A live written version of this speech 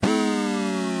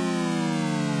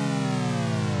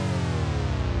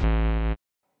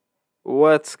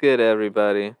What's good,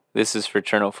 everybody? This is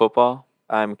Fraternal Football.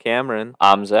 I'm Cameron.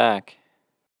 I'm Zach.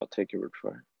 I'll take your word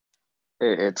for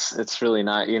it. It's really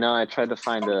not. I tried to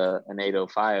find an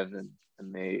 805 and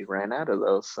they ran out of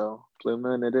those. So Blue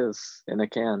Moon it is in a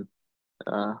can.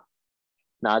 Not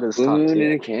as Blue top Moon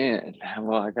tier. in a can.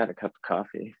 Well, I got a cup of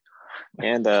coffee.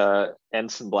 And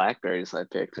some blackberries I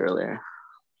picked earlier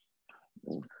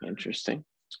Interesting.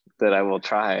 that I will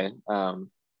try.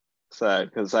 So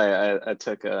because I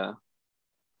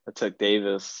took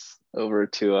Davis over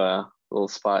to a little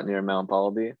spot near Mount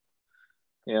Baldy.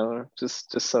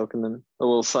 Just soaking in a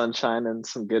little sunshine and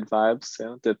some good vibes.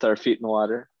 Dipped our feet in the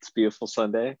water. It's a beautiful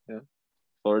Sunday.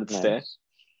 Florida Nice.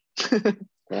 stay.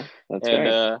 Yeah, that's And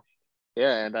right.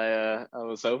 and I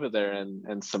was over there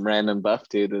and some random buff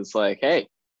dude was like, "Hey,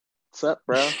 what's up,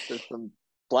 bro? There's some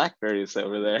blackberries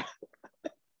over there."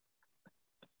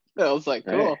 I was like,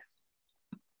 "Cool."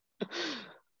 Right.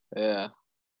 Yeah,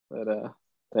 but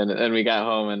and we got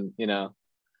home and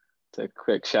took a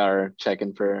quick shower,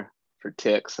 checking for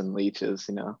ticks and leeches.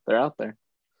 They're out there.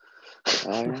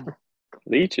 Oh yeah.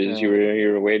 Leeches. Yeah.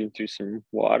 You were wading through some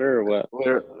water or what? We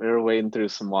were wading through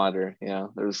some water. There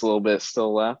was a little bit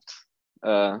still left.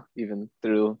 Even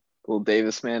through little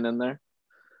Davis man in there.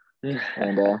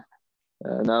 And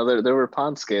no, there were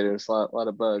pond skaters, a lot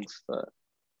of bugs, but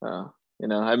I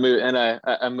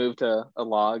moved a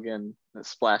log and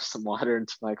splashed some water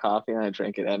into my coffee and I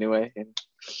drank it anyway.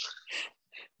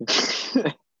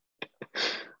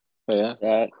 But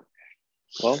yeah.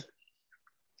 Well,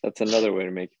 that's another way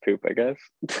to make you poop, I guess.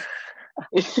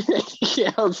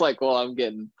 Yeah, I was like, well, I'm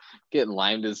getting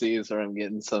Lyme disease or I'm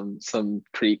getting some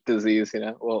creek disease,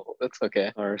 Well, that's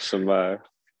okay. Or some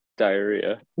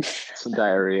diarrhea. Some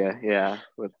diarrhea, yeah.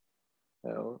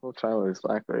 We'll try all these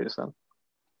blackberries. So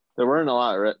there weren't a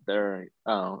lot there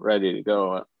ready to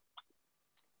go.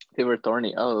 They were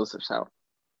thorny. Oh, those are sour.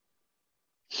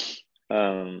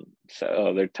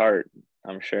 So they're tart.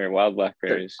 I'm sure wild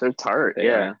blackberries. They're tart. They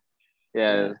Yeah. are.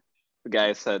 Yeah. The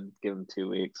guy said give them 2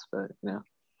 weeks, but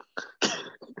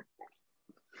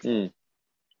Mm.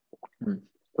 But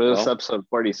this episode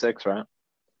 46, right?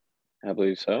 I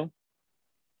believe so.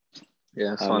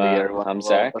 Yeah, just want to get everyone I'm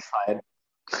Zach. aside.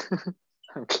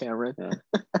 I'm Cameron.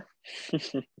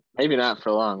 Yeah. Maybe not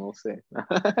for long. We'll see.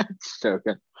 Just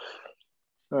joking.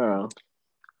 Oh.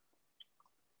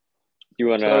 You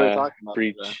want to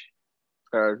breach?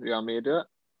 Or you want me to do it?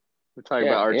 We're talking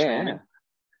about Arch Manning.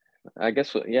 I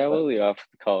guess we'll lead off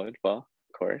with college ball,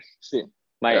 of course. See,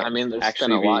 there's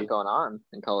been a lot going on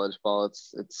in college ball.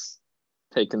 It's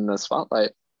taking the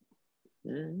spotlight.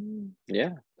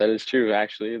 Yeah, that is true.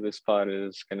 Actually, this pod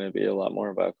is going to be a lot more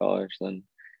about college than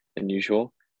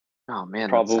usual. Oh man,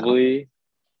 probably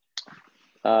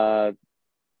the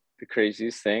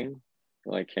craziest thing,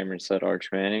 like Cameron said, Arch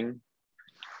Manning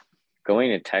going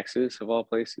to Texas of all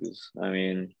places. I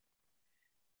mean,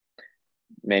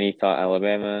 many thought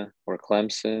Alabama or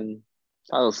Clemson.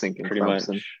 I was thinking pretty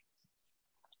Clemson. much,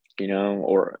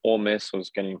 or Ole Miss was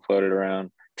getting floated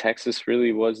around. Texas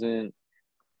really wasn't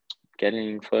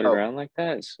getting floated around like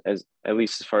that, as at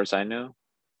least as far as I know.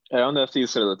 I don't know if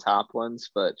these are the top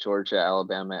ones, but Georgia,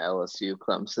 Alabama, LSU,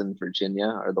 Clemson, Virginia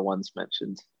are the ones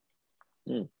mentioned.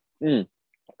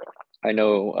 I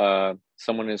know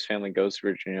someone in his family goes to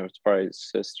Virginia. It's probably his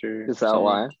sister. Is that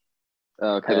why?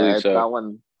 Okay, I believe so. That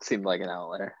one seemed like an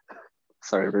outlier.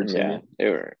 Sorry, Virginia. Yeah, they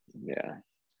were. Yeah,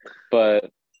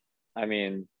 but I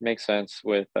mean, makes sense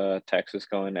with Texas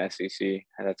going to SEC.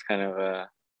 That's kind of a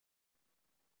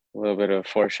little bit of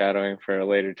foreshadowing for a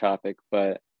later topic,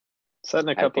 but in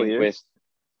a couple of years.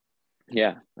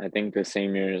 I think the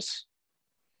same year as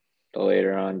the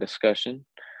later on discussion.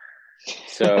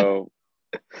 So,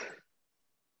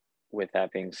 with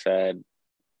that being said,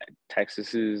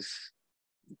 Texas is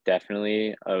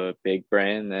definitely a big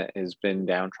brand that has been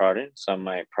downtrodden. Some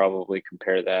might probably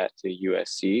compare that to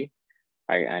USC.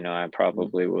 I know I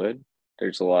probably would.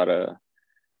 There's a lot of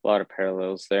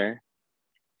parallels there,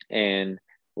 and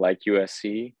like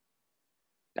USC,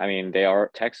 I mean,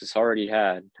 Texas already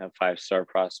had a 5-star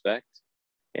prospect,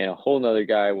 and a whole nother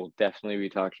guy we'll definitely be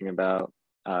talking about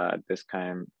this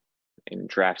time in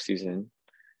draft season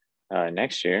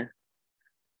next year.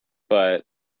 But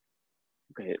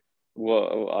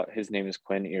his name is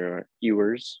Quinn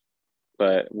Ewers,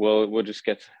 but we'll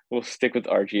stick with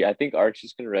Archie. I think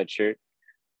Archie's gonna redshirt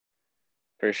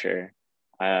for sure.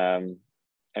 I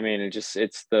mean,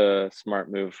 it's the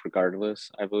smart move regardless.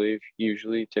 I believe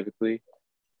typically,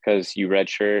 because you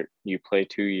redshirt, you play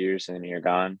 2 years and then you're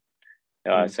gone.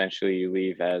 Essentially, you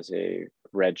leave as a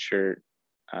redshirt.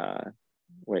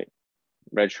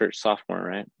 Redshirt sophomore,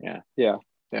 right? Yeah. Yeah.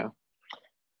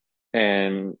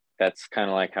 And that's kind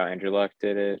of like how Andrew Luck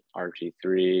did it.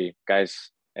 RG3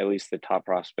 guys, at least the top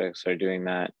prospects are doing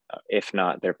that. If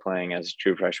not, they're playing as a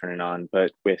true freshman and on.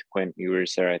 But with Quint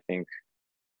Ewers there, I think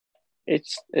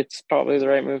it's probably the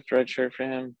right move to redshirt for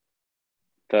him.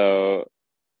 Though,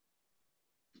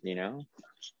 you know,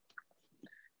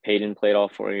 Peyton played all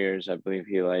 4 years. I believe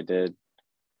Eli did.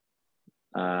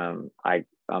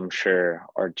 I'm sure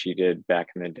Archie did back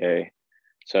in the day.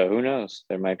 So who knows?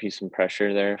 There might be some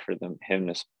pressure there for him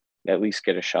to at least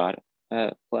get a shot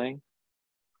at playing.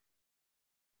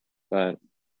 But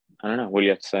I don't know. What do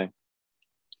you have to say?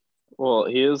 Well,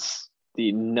 he is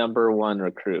the number one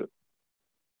recruit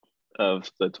of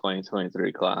the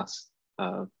 2023 class.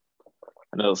 I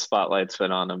know the spotlight's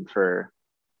been on him for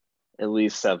at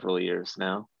least several years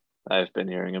now. I've been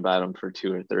hearing about him for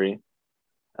 2 or 3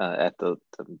 at the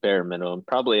bare minimum,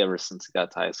 probably ever since he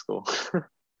got to high school.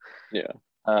 Yeah.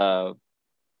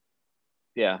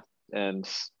 Yeah. And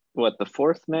what, the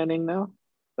fourth Manning now?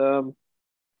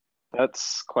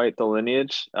 That's quite the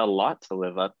lineage, a lot to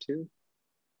live up to.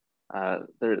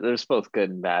 There's both good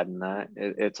and bad in that.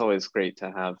 It's always great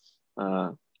to have.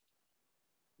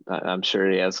 I'm sure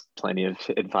he has plenty of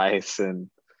advice and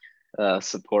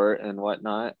support and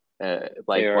whatnot. They are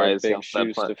Likewise, big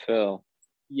shoes to fill.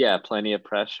 Yeah, plenty of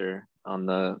pressure on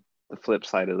the flip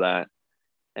side of that,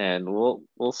 and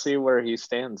we'll see where he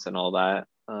stands and all that.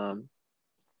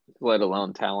 Let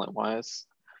alone talent wise,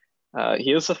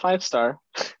 he is a 5-star.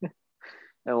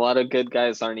 And a lot of good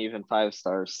guys aren't even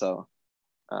 5-stars. So,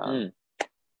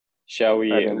 shall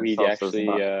we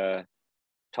actually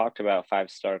talked about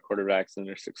 5-star quarterbacks and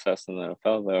their success in the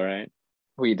NFL, though, right?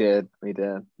 We did.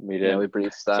 Yeah, we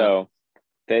briefed that. So,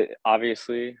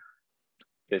 obviously,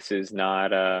 this is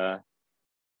not. I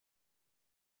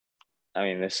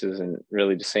mean, this isn't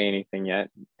really to say anything yet.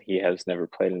 He has never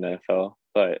played in the NFL,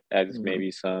 but as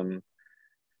maybe some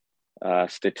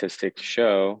statistics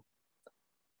show,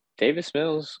 Davis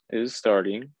Mills is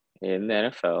starting in the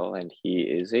NFL, and he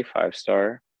is a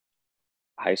 5-star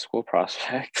high school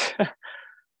prospect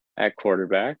at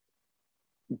quarterback,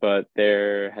 but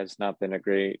there has not been a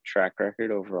great track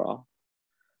record overall.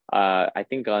 I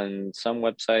think on some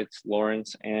websites,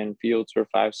 Lawrence and Fields were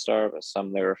 5-star, but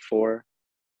some they were 4.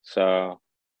 So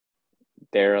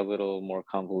they're a little more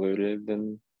convoluted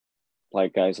than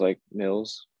like guys like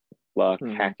Mills, Luck,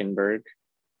 Hackenberg.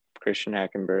 Christian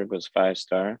Hackenberg was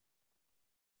 5-star.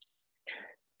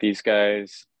 These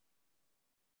guys,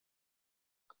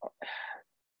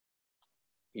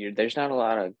 there's not a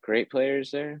lot of great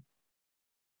players there.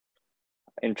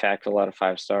 In fact, a lot of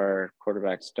 5-star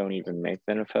quarterbacks don't even make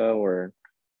the NFL or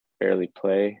barely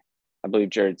play. I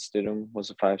believe Jared Stidham was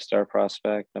a 5-star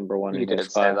prospect, number 1 in his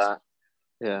class. Say that.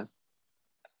 Yeah.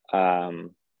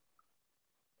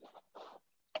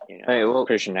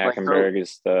 Christian Hackenberg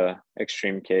is the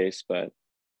extreme case, but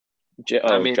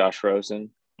Josh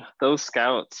Rosen. Those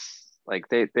scouts, like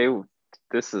they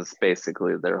this is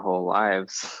basically their whole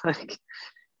lives. Like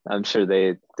I'm sure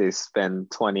they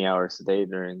spend 20 hours a day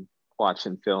during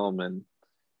watching film and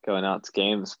going out to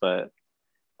games, but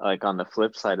like on the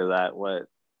flip side of that, what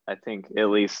I think, at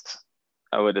least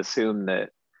I would assume that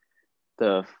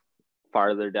the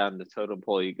farther down the totem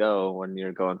pole you go when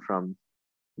you're going from,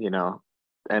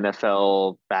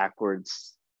 NFL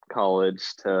backwards college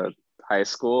to high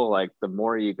school, like the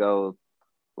more you go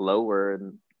lower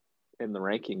in the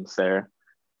rankings there,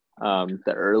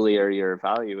 the earlier you're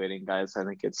evaluating guys, I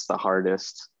think it's the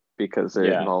hardest because it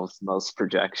involves the most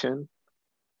projection.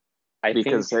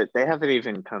 Because they haven't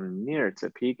even come near to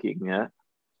peaking yet.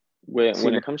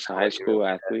 When it comes to high school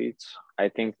athletes, I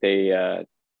think they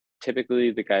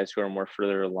typically the guys who are more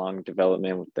further along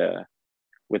development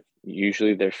with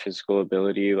usually their physical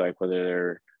ability, like whether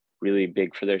they're really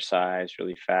big for their size,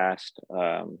 really fast,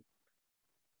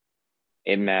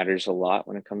 it matters a lot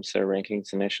when it comes to their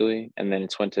rankings initially. And then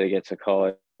it's when they get to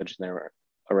college and they're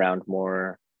around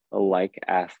more alike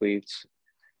athletes,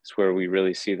 it's where we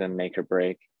really see them make or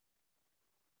break.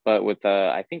 But with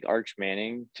I think Arch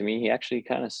Manning, to me, he actually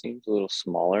kind of seems a little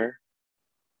smaller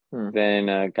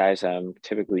than guys I'm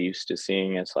typically used to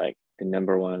seeing as like the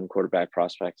number 1 quarterback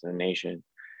prospect in the nation.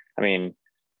 I mean,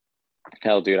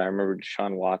 hell, dude, I remember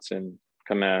Deshaun Watson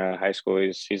coming out of high school.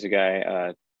 He's a guy,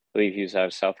 I believe he was out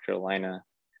of South Carolina.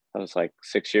 That was like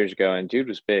 6 years ago, and dude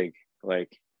was big.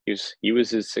 Like he was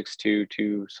his 6'2",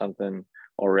 2 something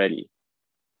already,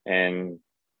 and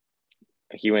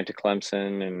he went to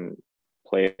Clemson and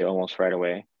played almost right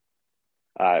away.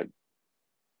 I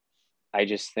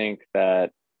just think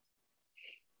that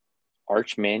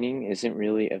Arch Manning isn't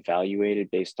really evaluated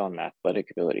based on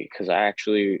athletic ability because I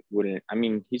actually wouldn't. I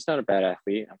mean, he's not a bad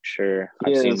athlete. I'm sure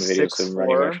He I've seen the is videos of him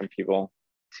running away 6'4", from people.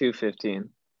 215.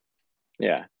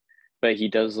 Yeah, but he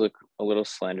does look a little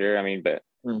slender. I mean, but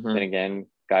then again,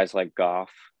 guys like Goff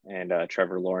and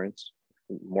Trevor Lawrence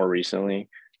more recently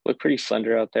look pretty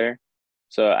slender out there.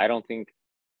 So I don't think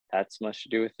that's much to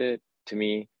do with it. To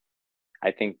me,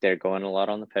 I think they're going a lot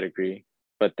on the pedigree,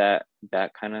 but that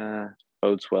kind of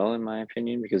bodes well in my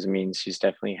opinion because it means he's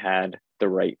definitely had the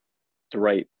right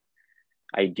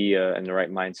idea and the right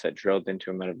mindset drilled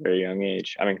into him at a very young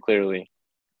age. I mean, clearly.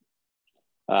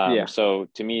 Yeah. So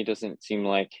to me, it doesn't seem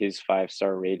like his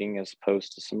 5-star rating, as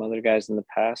opposed to some other guys in the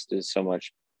past, is so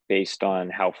much based on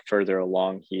how further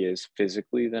along he is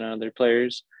physically than other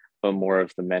players, but more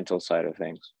of the mental side of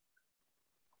things.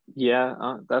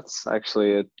 Yeah, that's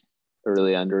actually a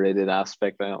really underrated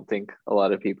aspect. I don't think a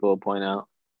lot of people will point out.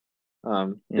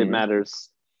 It matters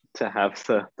to have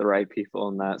the right people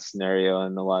in that scenario,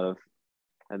 and a lot of,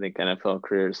 I think, NFL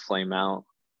careers flame out.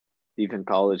 Even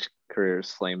college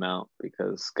careers flame out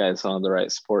because guys don't have the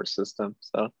right support system.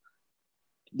 So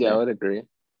yeah, I would agree.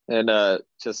 And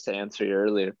just to answer your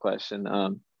earlier question,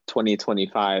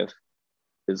 2025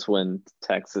 is when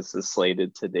Texas is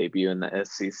slated to debut in the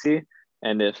SEC.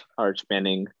 And if Arch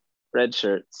Manning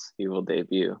redshirts, he will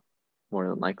debut more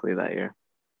than likely that year.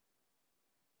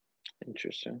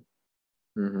 Interesting.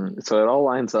 So it all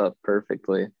lines up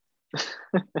perfectly.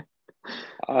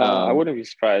 I wouldn't be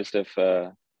surprised if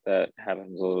that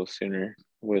happens a little sooner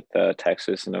with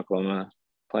Texas and Oklahoma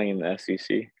playing in the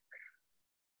SEC.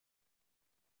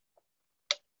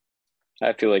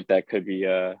 I feel like that could be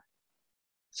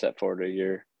set forward a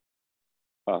year,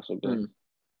 possibly.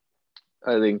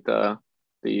 I think the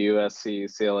USC,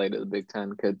 UCLA to the Big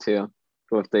Ten could too.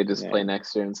 So if they just play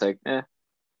next year and say,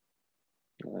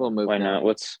 we'll move. Why not?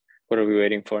 What are we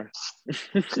waiting for?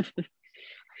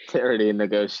 They already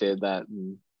negotiated that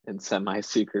in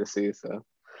semi-secrecy, so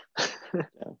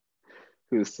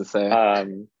who's to say?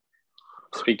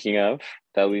 Speaking of,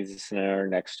 that leads us into our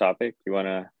next topic. You want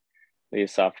to lead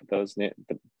us off with those the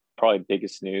probably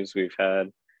biggest news we've had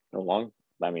in a long.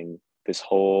 I mean, this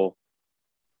whole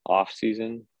off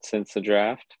season since the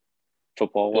draft,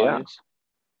 football wise.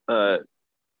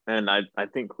 And I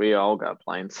think we all got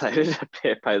blindsided a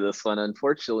bit by this one.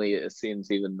 Unfortunately, it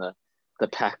seems even the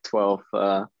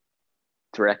Pac-12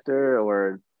 director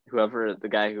or whoever the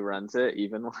guy who runs it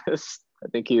even was.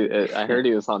 I heard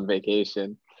he was on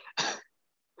vacation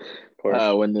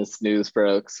when this news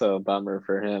broke. So bummer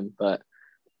for him. But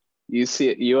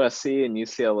USC and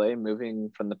UCLA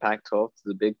moving from the Pac-12 to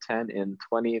the Big Ten in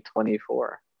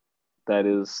 2024. That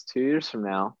is 2 years from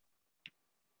now,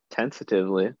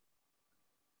 tentatively.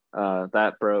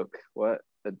 That broke a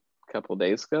couple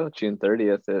days ago, June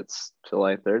 30th. It's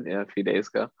July 3rd, a few days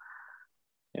ago.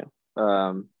 Yeah.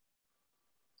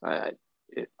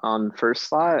 On first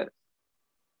thought,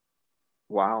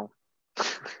 wow.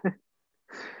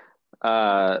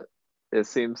 It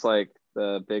seems like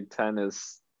the Big Ten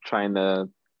is trying to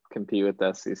compete with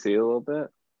the SEC a little bit.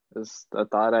 Is a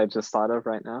thought I just thought of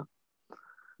right now.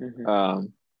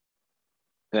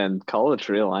 And college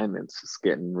realignment's just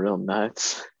getting real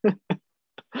nuts.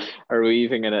 Are we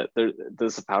even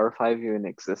does the Power 5 even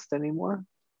exist anymore?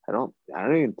 I don't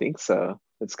even think so.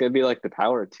 It's gonna be like the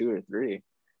Power 2 or 3.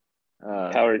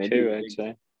 Power 2, I'd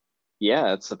say.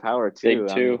 Yeah, it's the Power 2.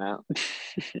 Big 2. I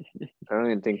don't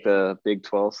even think the Big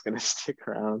 12 is gonna stick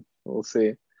around. We'll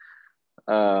see.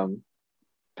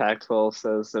 Pac-12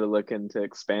 says they're looking to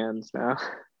expand now.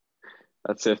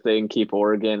 That's if they can keep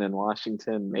Oregon and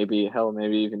Washington, maybe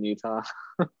even Utah.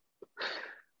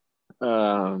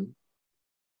 I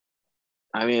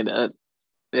mean,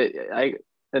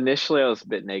 initially I was a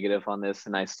bit negative on this,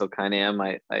 and I still kind of am.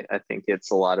 I think it's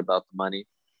a lot about the money.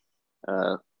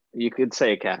 You could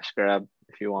say a cash grab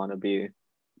if you want to be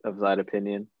of that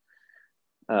opinion.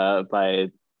 By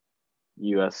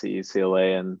USC,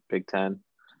 UCLA, and Big Ten.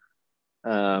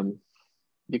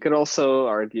 You could also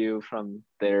argue from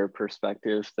their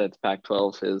perspective that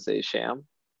Pac-12 is a sham,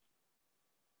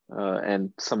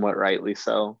 and somewhat rightly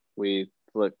so. We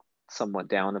look somewhat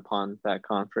down upon that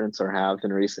conference, or have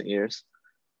in recent years,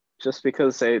 just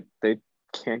because they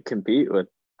can't compete with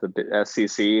the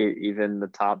SEC, even the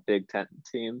top Big Ten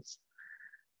teams.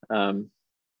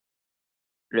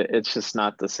 It's just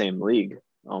not the same league.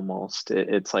 Almost,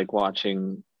 it's like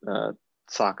watching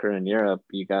soccer in Europe.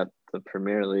 You got the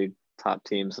Premier League top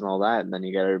teams and all that, and then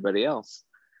you got everybody else.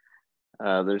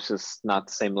 There's just not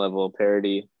the same level of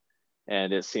parity,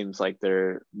 and it seems like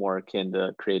they're more akin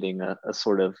to creating a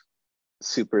sort of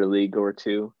super league or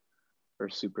two, or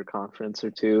super conference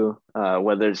or two.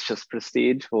 Whether it's just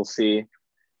prestige, we'll see.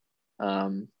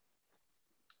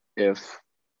 If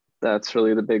that's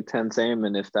really the Big Ten's aim,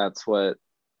 and if that's what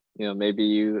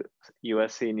maybe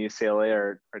USC and UCLA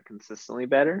are consistently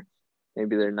better.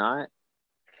 Maybe they're not.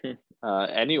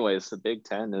 Anyways, the Big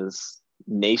Ten is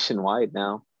nationwide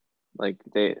now. Like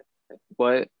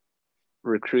what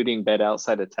recruiting bed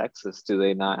outside of Texas do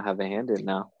they not have a hand in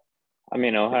now? I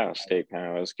mean, Ohio State kind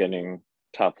of was getting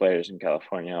top players in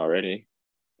California already.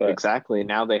 But exactly.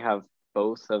 Now they have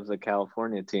both of the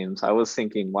California teams. I was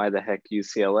thinking, why the heck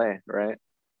UCLA, right?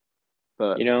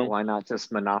 But why not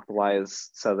just monopolize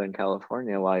Southern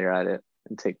California while you're at it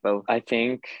and take both? I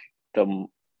think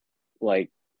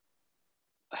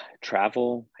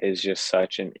travel is just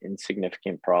such an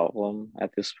insignificant problem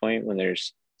at this point when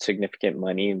there's significant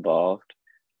money involved,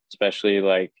 especially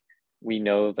we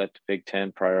know that the Big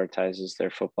Ten prioritizes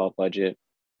their football budget,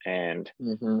 and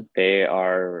they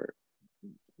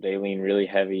lean really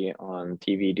heavy on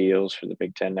TV deals for the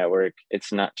Big Ten network.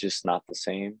 It's not the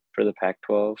same for the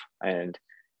Pac-12 and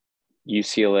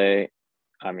UCLA.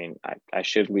 I mean, I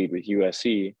should lead with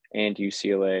USC and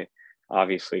UCLA.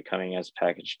 Obviously, coming as a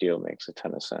package deal makes a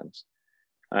ton of sense.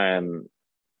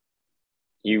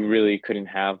 You really couldn't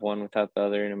have one without the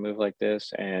other in a move like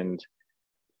this. And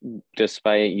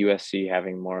despite USC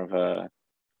having more of a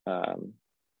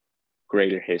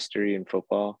greater history in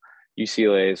football,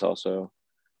 UCLA is also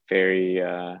very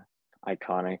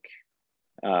iconic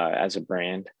as a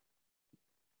brand.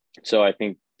 So I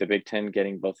think the Big Ten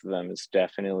getting both of them is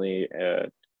definitely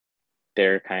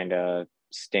their kind of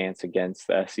stance against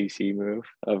the SEC move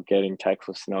of getting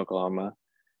Texas and Oklahoma.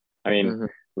 I mean,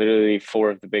 literally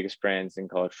 4 of the biggest brands in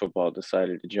college football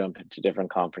decided to jump into different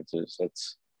conferences.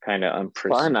 That's kind of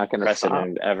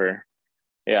unprecedented ever.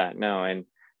 Yeah, no, and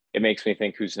it makes me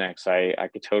think who's next. I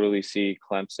could totally see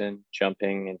Clemson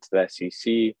jumping into the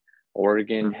SEC,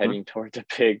 Oregon heading toward the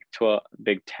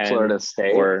Big Ten,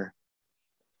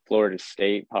 Florida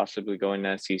State possibly going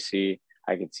to SEC.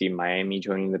 I could see Miami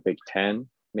joining the Big Ten,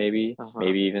 maybe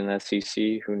even the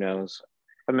SEC. Who knows?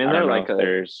 I mean, they're like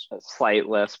a slight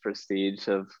less prestige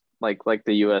of like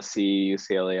the USC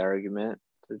UCLA argument.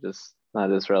 They're just not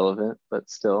as relevant, but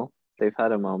still, they've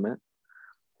had a moment.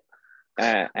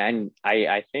 And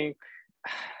I think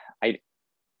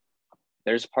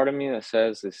there's part of me that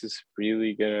says this is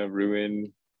really gonna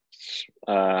ruin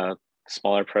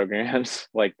smaller programs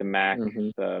like the MAC,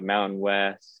 the Mountain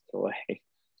West,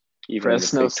 even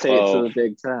Fresno State to the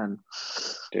Big Ten.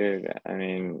 Dude, I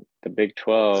mean, the Big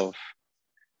 12,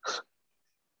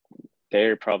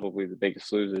 they're probably the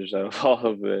biggest losers out of all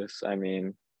of this. I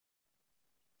mean,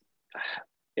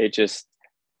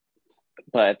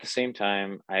 but at the same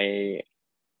time, I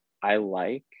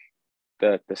like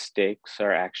that the stakes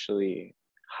are actually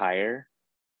higher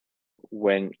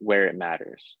where it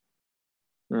matters.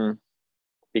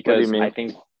 Because I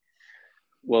think,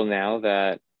 now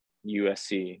that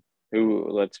USC, who,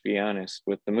 let's be honest,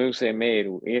 with the moves they made,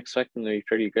 we expect them to be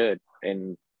pretty good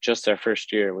in just their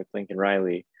first year with Lincoln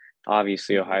Riley.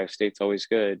 Obviously, Ohio State's always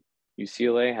good.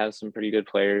 UCLA has some pretty good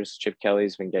players. Chip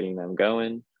Kelly's been getting them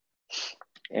going.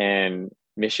 And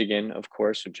Michigan, of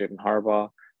course, with Jim Harbaugh.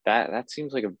 That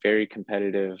seems like a very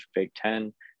competitive Big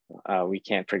Ten. We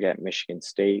can't forget Michigan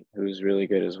State, who's really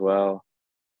good as well.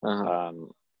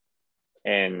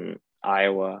 And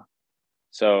Iowa.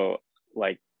 So,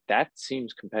 that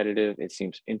seems competitive. It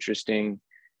seems interesting.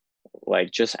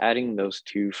 Just adding those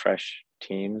 2 fresh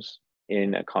teams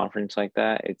in a conference like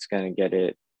that, it's going to get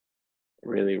it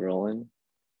really rolling.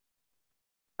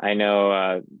 I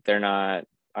know they're not.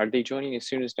 Are they joining as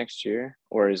soon as next year,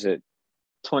 or is it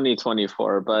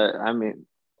 2024? But I mean,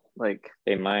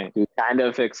 they might. You kind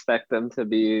of expect them to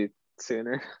be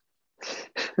sooner.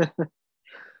 I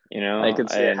could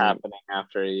see it happening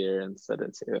after a year instead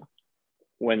of 2.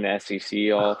 When the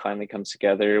SEC all finally comes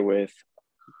together with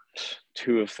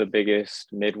 2 of the biggest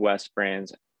Midwest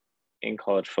brands in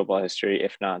college football history,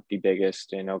 if not the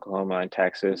biggest, in Oklahoma and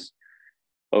Texas.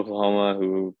 Oklahoma,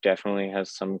 who definitely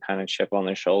has some kind of chip on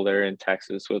their shoulder, in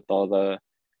Texas with all the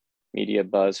media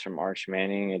buzz from Arch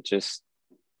Manning.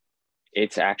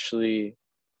 It's actually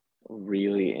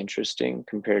really interesting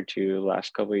compared to the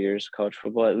last couple of years of college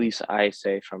football, at least I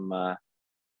say from a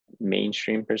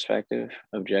mainstream perspective,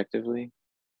 objectively.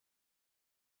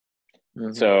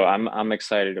 So I'm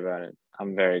excited about it.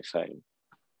 I'm very excited.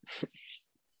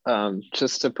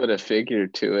 Just to put a figure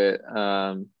to it,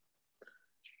 I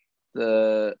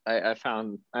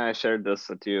shared this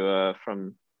with you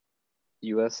from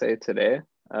USA Today.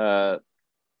 The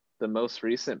most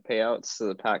recent payouts to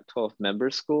the Pac-12 member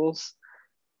schools,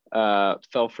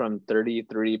 Fell from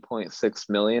 33.6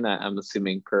 million, I'm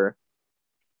assuming per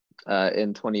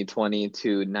in 2020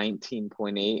 to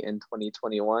 19.8 in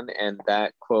 2021, and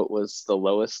that quote was the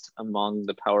lowest among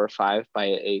the Power Five by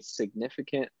a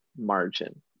significant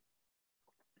margin.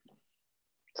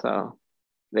 So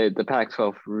the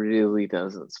Pac-12 really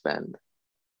doesn't spend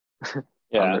on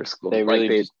their schools. They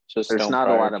really just there's don't not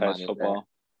a lot of prioritize money football.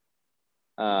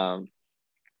 There.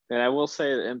 And I will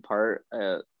say that in part,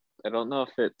 I don't know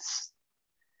if it's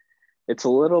a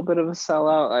little bit of a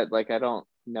sellout. I don't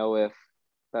know if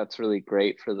that's really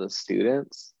great for the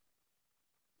students.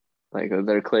 Like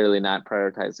they're clearly not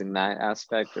prioritizing that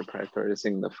aspect. They're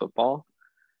prioritizing the football.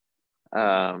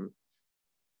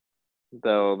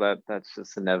 Though that's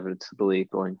just inevitably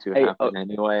going to happen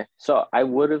anyway. So I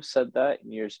would have said that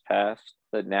in years past,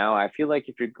 but now I feel like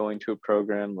if you're going to a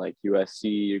program like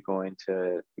USC, you're going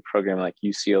to a program like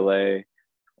UCLA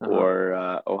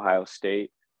or Ohio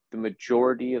State, the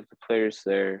majority of the players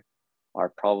there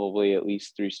are probably at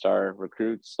least 3-star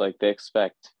recruits. Like they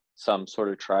expect some sort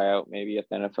of tryout maybe at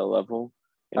the NFL level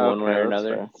in one way or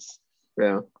another.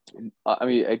 Yeah. I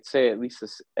mean, I'd say at least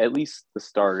the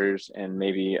starters and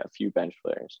maybe a few bench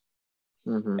players.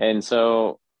 Mm-hmm. And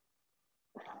so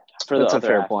for that's the a other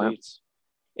fair athletes,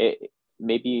 point. It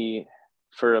maybe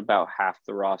for about half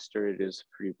the roster, it is a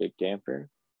pretty big damper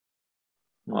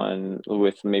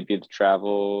with maybe the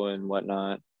travel and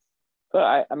whatnot.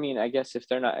 But I mean, I guess if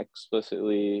they're not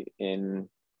explicitly in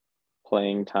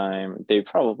playing time, they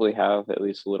probably have at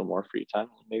least a little more free time.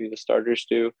 Maybe the starters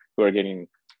do, who are getting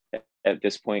at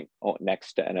this point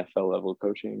next to NFL level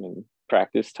coaching and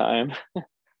practice time.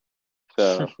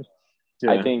 So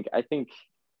yeah. I think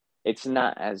it's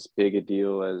not as big a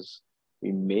deal as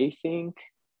we may think,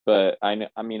 but I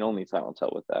mean, only time will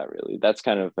tell with that, really. That's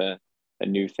kind of a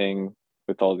new thing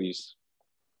with all these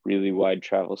really wide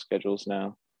travel schedules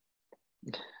now.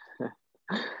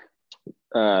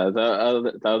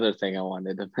 The other thing I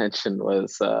wanted to mention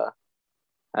was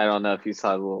I don't know if you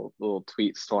saw the little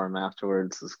tweet storm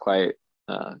afterwards. It was quite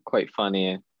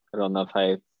funny. I don't know if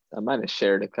I might have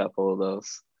shared a couple of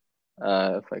those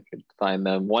if I could find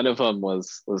them. One of them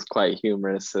was quite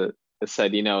humorous. It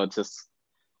said, just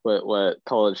what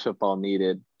college football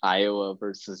needed: Iowa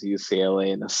versus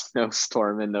UCLA in a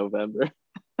snowstorm in November.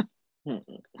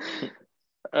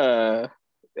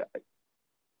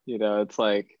 It's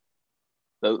like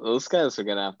those guys are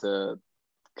gonna have to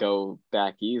go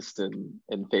back east and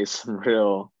face some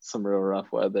real rough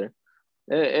weather.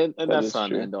 And that's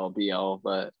not an end all be all,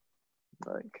 but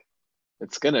like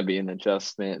it's gonna be an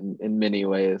adjustment in many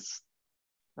ways.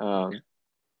 And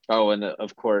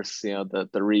of course, the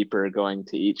Reaper going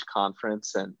to each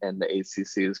conference and the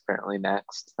ACC is apparently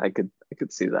next. I could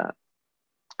see that.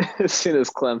 As soon as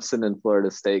Clemson and Florida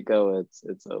State go,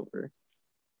 it's over.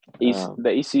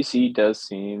 The ACC does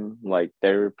seem like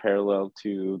they're parallel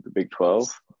to the Big 12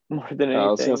 more than anything. I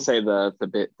was gonna say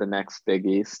the next Big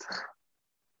East.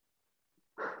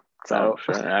 So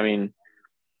sure. I mean,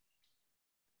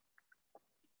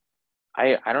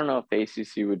 I don't know if the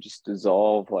ACC would just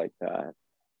dissolve like that.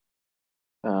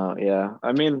 Yeah.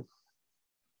 I mean,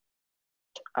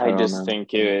 I just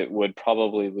think it would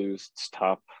probably lose its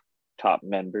top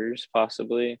members,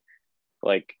 possibly.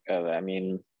 Like, I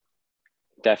mean,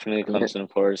 definitely Clemson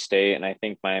and Florida State, and I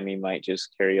think Miami might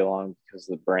just carry along because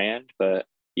of the brand, but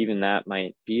even that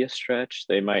might be a stretch.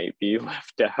 They might be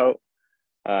left out,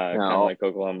 kind of like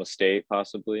Oklahoma State,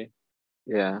 possibly.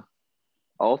 Yeah.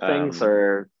 All things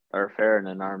are fair in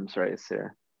an arms race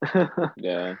here.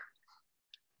 Yeah.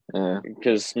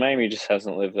 Because Miami just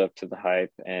hasn't lived up to the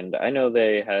hype, and I know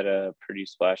they had a pretty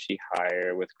splashy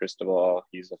hire with Cristobal.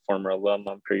 He's a former alum,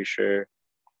 I'm pretty sure.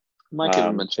 Might give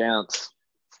him a chance.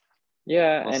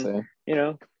 Yeah, we'll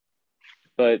see.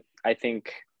 But I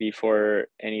think before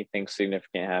anything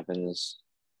significant happens,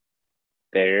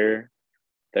 they're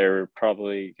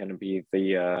probably going to be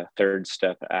the third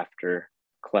step after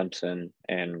Clemson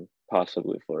and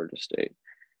possibly Florida State.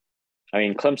 I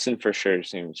mean, Clemson for sure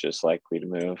seems just likely to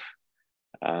move.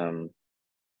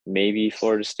 Maybe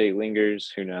Florida State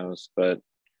lingers, who knows? But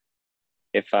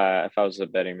if I was a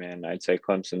betting man, I'd say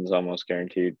Clemson's almost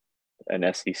guaranteed an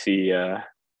SEC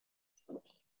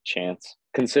chance,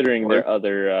 considering their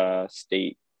other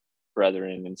state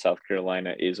brethren in South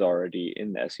Carolina is already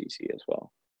in the SEC as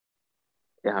well.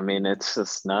 Yeah, I mean, it's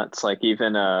just nuts. Like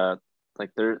even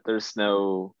there's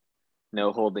no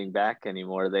holding back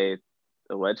anymore. They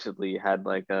allegedly had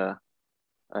like a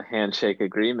handshake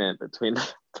agreement between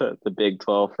the Big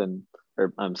 12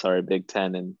 Big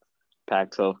 10 and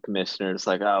Pac-12 commissioners.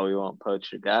 Like, oh, we won't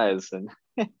poach your guys, and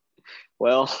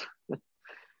well,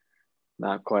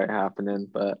 not quite happening,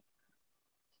 but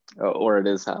or it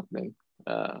is happening.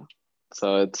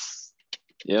 So it's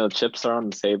chips are on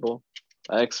the table.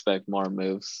 I expect more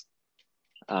moves.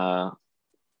 Realignment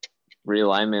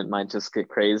might just get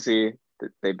crazy.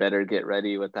 They better get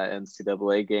ready with that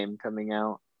NCAA game coming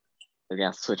out. They're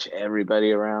gonna switch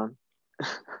everybody around.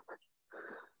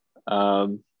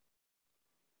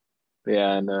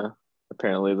 Yeah, and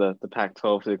apparently the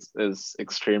Pac-12 is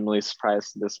extremely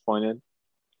surprised and disappointed.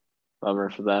 Bummer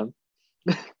for them.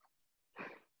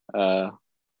 Yeah.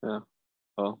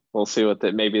 Well, we'll see what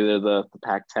maybe they're the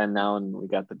Pac-10 now, and we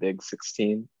got the Big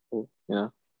 16. Yeah.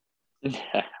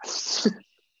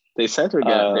 They said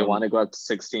they want to go up to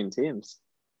 16 teams.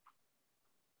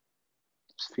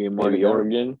 Just a few more maybe to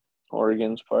go.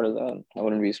 Oregon's part of that. I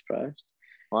wouldn't be surprised.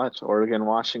 Watch Oregon,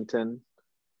 Washington,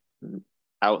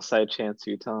 outside chance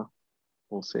Utah.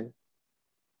 We'll see.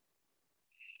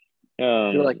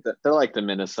 They're like the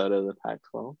Minnesota of the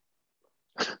Pac-12.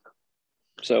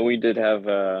 So we did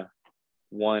have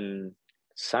one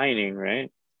signing,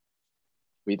 right?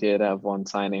 We did have one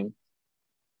signing,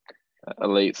 a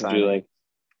late signing.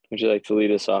 Would you like to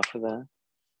lead us off with that?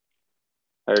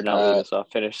 Or not lead us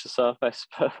off, finish us off, I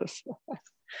suppose.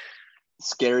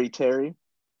 Scary Terry.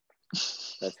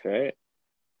 That's right.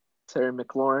 Terry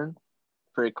McLaurin.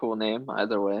 Very cool name.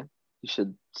 Either way, you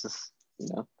should just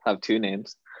have two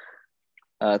names.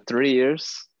 3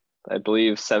 years, I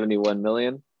believe 71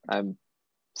 million. I'm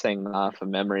saying off of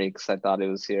memory because I thought it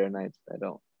was here and I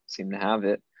don't seem to have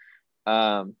it.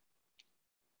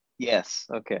 Yes,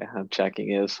 okay, I'm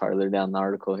checking. It was farther down the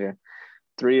article here.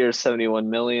 3 years, 71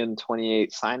 million,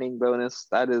 28 signing bonus.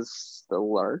 That is the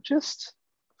largest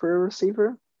for a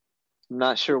receiver. I'm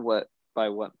not sure by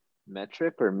what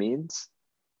metric or means.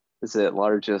 Is it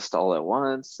largest all at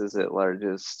once? Is it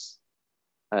largest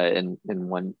in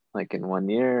 1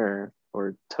 year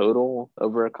or total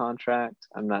over a contract?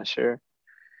 I'm not sure.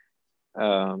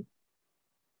 But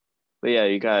yeah,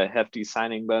 you got a hefty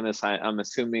signing bonus. I'm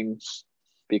assuming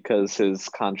because his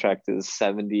contract is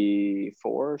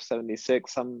 74,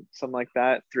 76, something like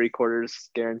that, 3/4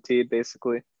 guaranteed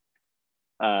basically.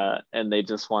 And they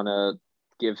just want to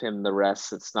give him the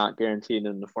rest that's not guaranteed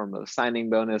in the form of a signing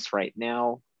bonus right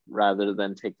now, rather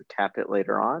than take the cap hit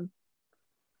later on.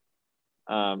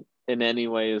 In any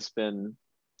way, has been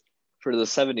for the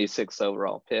 76th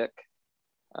overall pick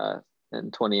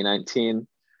in 2019,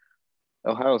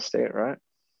 Ohio State, right?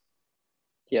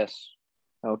 Yes.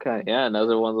 Okay, yeah,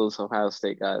 another one of those Ohio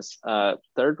State guys.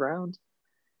 3rd round,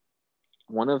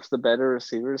 one of the better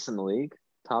receivers in the league,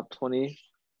 top 20.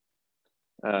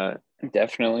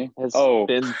 Definitely. Has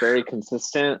been very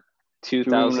consistent.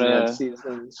 2,000 yard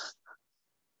seasons.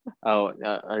 Oh,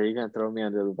 are you gonna throw me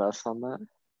under the bus on that?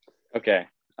 Okay.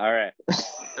 All right.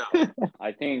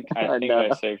 I think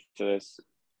I saved to this.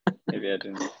 Maybe I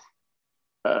didn't.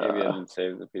 Maybe I didn't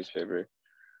save the piece of paper.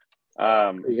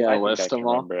 You gotta list them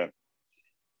all. Remember it.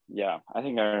 Yeah, I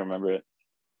think I remember it.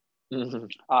 Mm-hmm.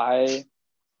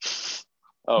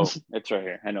 It's right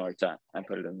here. I know where it's at. I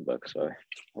put it in the book, so I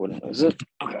wouldn't lose it.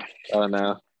 Okay. Oh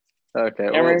no. Okay.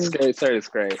 Cameron, well, Scary Terry's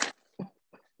great.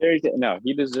 No,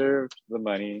 he deserved the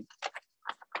money.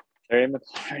 Terry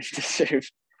McLaurin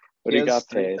deserved what he got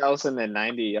paid.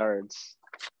 3,090 yards.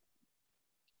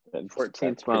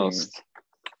 14th most.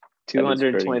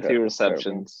 222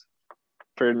 receptions.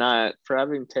 For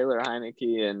having Taylor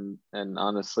Heineke and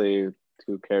honestly,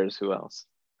 who cares who else?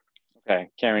 Okay,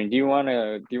 Cameron, do you want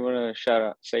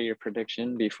to say your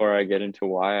prediction before I get into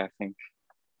why I think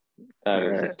that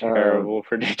is a terrible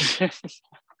prediction?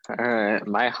 All right,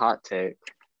 my hot take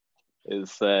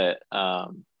is that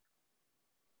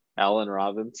Allen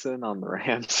Robinson on the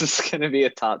Rams is going to be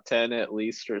a top 10 at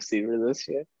least receiver this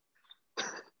year.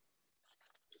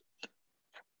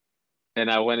 And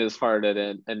I went as far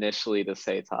initially to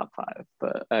say top 5,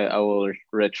 but I will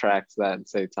retract that and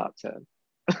say top 10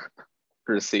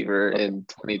 receiver in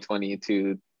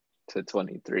 2022 to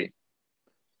 23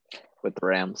 with the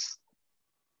Rams.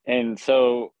 And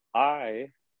so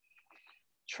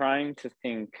trying to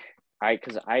think,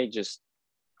 because I just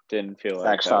didn't feel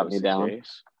like that was the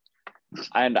case.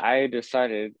 And I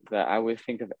decided that I would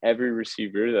think of every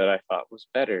receiver that I thought was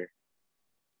better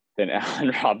than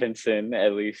Allen Robinson,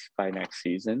 at least by next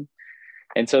season.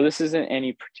 And so this isn't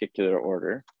any particular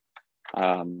order,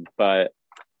 but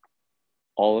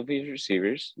all of these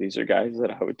receivers, these are guys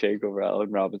that I would take over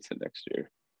Allen Robinson next year.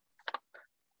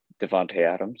 Devontae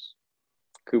Adams,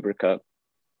 Cooper Kupp,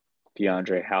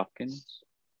 DeAndre Hopkins,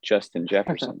 Justin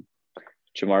Jefferson,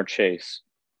 Jamar Chase,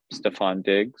 Stephon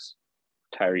Diggs,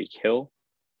 Tyreek Hill,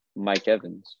 Mike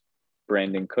Evans,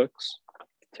 Brandon Cooks,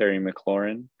 Terry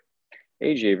McLaurin,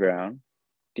 A.J. Brown,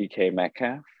 DK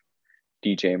Metcalf,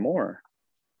 DJ Moore,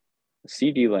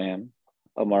 CD Lamb,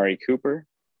 Amari Cooper,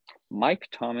 Mike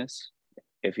Thomas,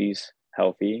 if he's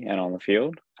healthy and on the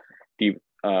field, did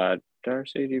I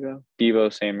say Debo?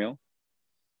 Debo Samuel.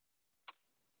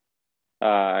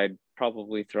 I'd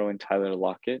probably throw in Tyler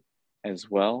Lockett as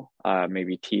well.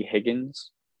 Maybe T.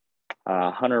 Higgins,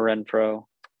 Hunter Renfro.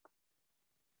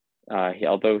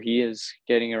 Although he is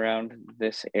getting around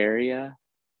this area,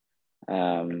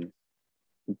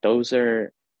 those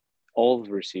are all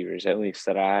the receivers, at least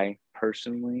that I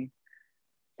personally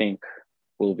think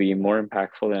will be more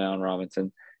impactful than Allen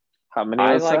Robinson. How many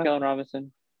I was like that? Allen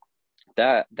Robinson.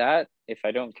 That if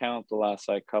I don't count the last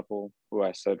couple who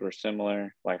I said were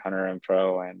similar, like Hunter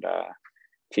Renfro and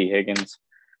T. Higgins,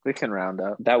 We can round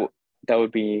up. that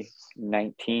would be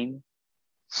 19.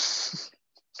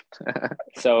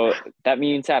 So that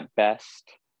means at best,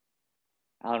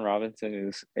 Allen Robinson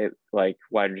is like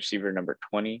wide receiver number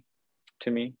 20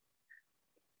 to me.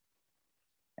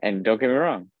 And don't get me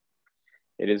wrong,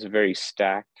 it is a very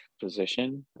stacked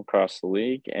position across the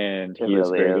league, and he is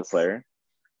a very good player.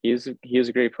 He is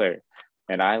a great player,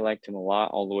 and I liked him a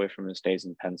lot all the way from his days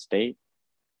in Penn State.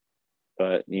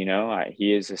 But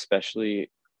he is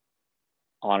especially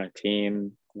on a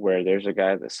team where there's a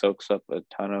guy that soaks up a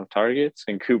ton of targets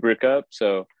and Cooper Kupp.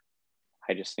 So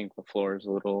I just think the floor is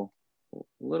a little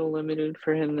limited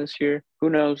for him this year. Who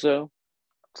knows though?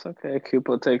 It's okay.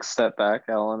 Cooper takes a step back.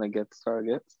 Allen gets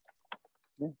targets.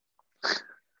 Yeah.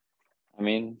 I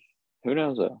mean, who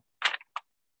knows though?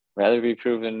 Rather be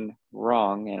proven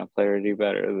wrong and a player do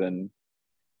better than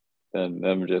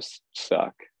them just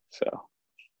suck. So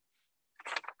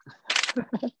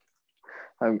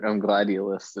I'm glad you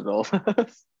listed all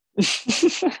this.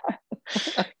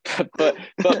 but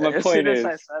my as point soon as is,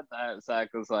 I said that,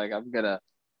 Zach was like, I'm gonna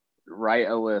write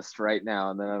a list right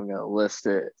now, and then I'm gonna list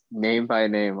it name by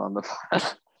name on the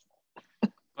file.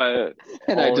 but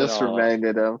And I just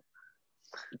reminded him.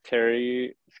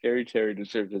 Scary Terry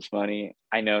deserved his money.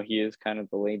 I know he is kind of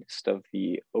the latest of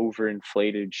the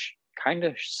overinflated, kind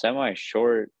of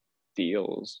semi-short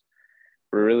deals.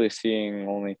 We're really seeing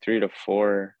only 3 to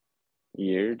 4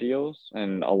 year deals,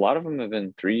 and a lot of them have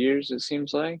been 3 years, it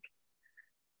seems like,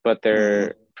 but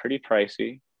they're pretty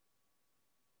pricey.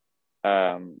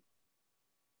 I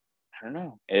don't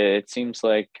know. It seems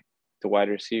like the wide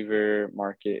receiver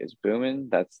market is booming.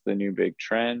 That's the new big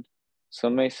trend.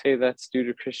 Some may say that's due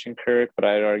to Christian Kirk, but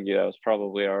I'd argue that was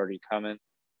probably already coming.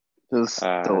 Just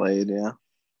delayed, yeah.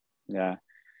 Yeah.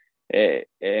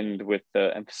 And with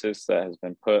the emphasis that has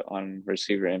been put on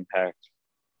receiver impact,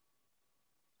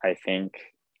 I think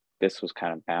this was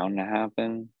kind of bound to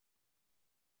happen.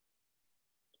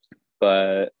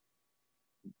 But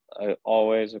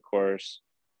always, of course,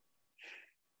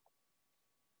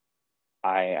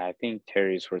 I think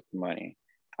Terry's worth the money.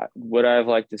 Would I have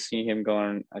liked to see him go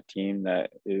on a team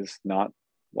that is not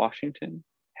Washington?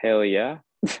 Hell yeah.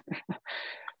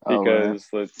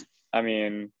 Because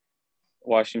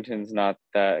Washington's not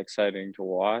that exciting to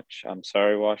watch. I'm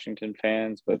sorry, Washington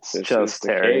fans, but it's this just is the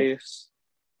Terry. case.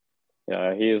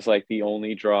 Yeah, he is like the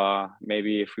only draw.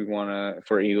 Maybe if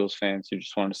we're Eagles fans who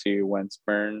just want to see Wentz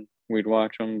burn, we'd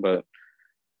watch him. But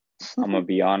I'm gonna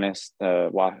be honest,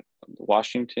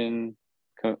 Washington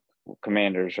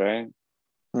Commanders, right?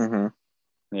 Mm-hmm.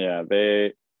 Yeah,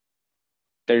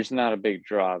 there's not a big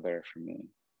draw there for me.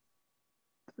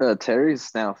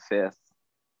 Terry's now 5th,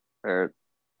 or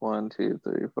 1, 2,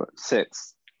 3, 4,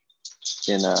 6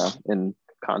 in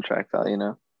contract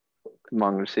value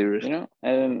among receivers.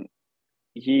 And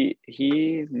he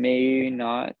may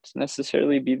not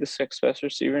necessarily be the 6th best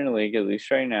receiver in the league, at least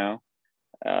right now.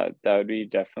 That would be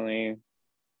definitely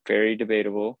very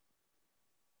debatable.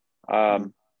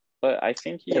 But I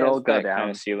think he has that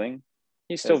kind of ceiling.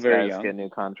 He's still very young. Get new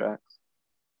contracts.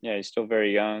 Yeah, he's still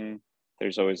very young.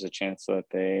 There's always a chance that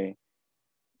they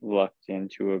lucked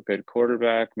into a good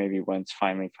quarterback. Maybe Wentz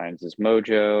finally finds his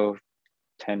mojo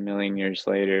 10 million years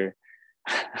later.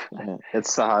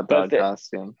 It's the hot dog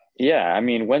costume. Yeah,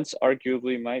 Wentz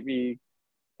arguably might be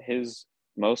his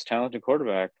most talented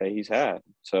quarterback that he's had.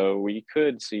 So we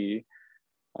could see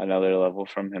another level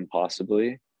from him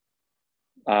possibly.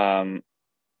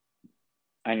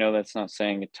 I know that's not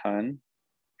saying a ton,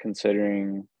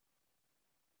 considering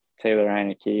Taylor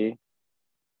Heineke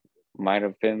might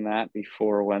have been that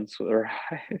before Wentz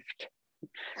arrived.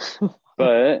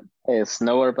 But hey, it's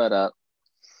nowhere but up.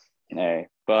 Hey,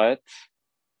 but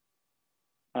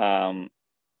I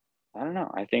don't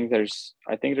know. I think there's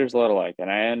a lot of like,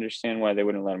 and I understand why they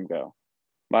wouldn't let him go.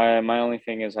 My only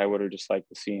thing is I would have just liked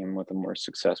to see him with a more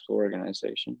successful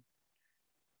organization.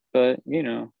 But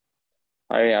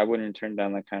I wouldn't turn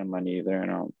down that kind of money either,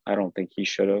 and I don't think he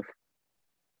should have.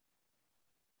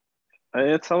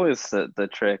 It's always the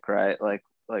trick, right? Like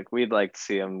we'd like to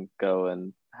see him go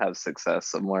and have success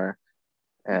somewhere,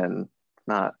 and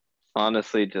not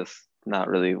honestly just not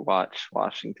really watch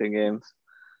Washington games.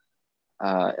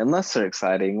 Unless they're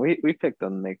exciting. We picked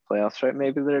them to make playoffs, right?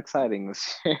 Maybe they're exciting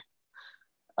this year.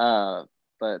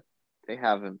 But they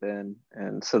haven't been.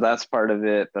 And so that's part of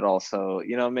it. But also,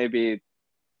 maybe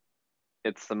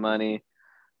it's the money.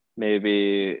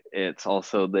 Maybe it's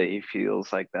also that he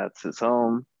feels like that's his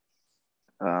home.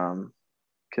 Um,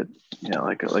 could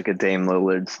like a Dame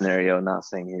Lillard scenario. Not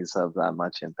saying he's of that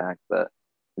much impact, but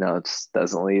it just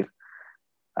doesn't leave.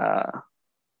 Uh,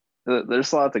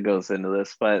 there's a lot that goes into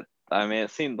this, but I mean,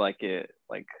 it seemed like the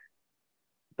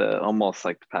almost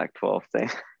like the Pac-12 thing.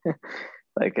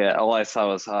 Like all I saw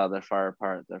was, they're far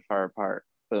apart. They're far apart.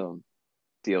 Boom,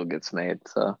 deal gets made.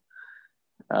 So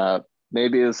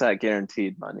maybe it was that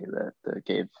guaranteed money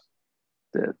that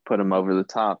put him over the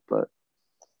top. But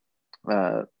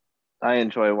I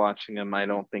enjoy watching him. I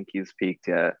don't think he's peaked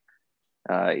yet.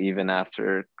 Even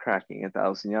after cracking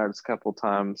 1,000 yards a couple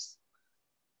times.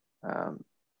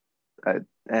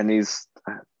 And he's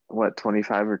what,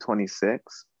 25 or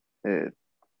 26.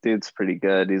 Dude's pretty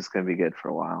good. He's gonna be good for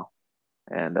a while.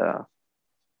 And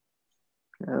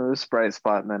there's a bright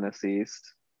spot in the NFC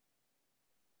East.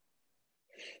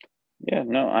 Yeah,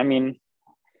 no, I mean,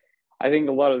 I think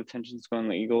a lot of the tension's going on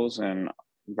the Eagles, and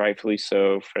rightfully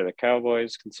so for the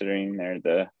Cowboys, considering they're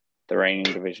the reigning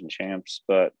division champs.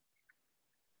 But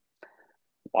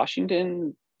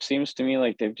Washington seems to me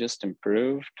like they've just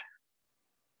improved.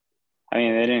 I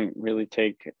mean, they didn't really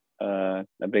take a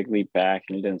big leap back,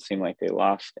 and it didn't seem like they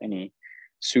lost any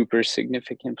super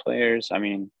significant players. I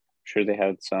mean, I'm sure they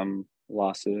had some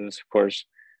losses, of course,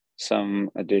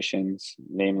 some additions,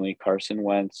 namely Carson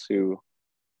Wentz, who,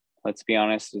 let's be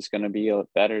honest, is going to be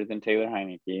better than Taylor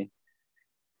Heineke.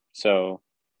 So,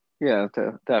 yeah,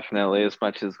 definitely. As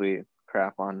much as we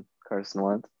crap on Carson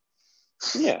Wentz.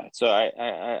 yeah, so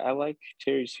I like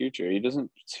Terry's future. He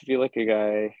doesn't feel like a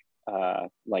guy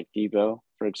like Debo,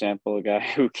 for example, a guy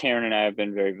who Karen and I have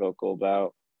been very vocal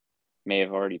about, may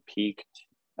have already peaked.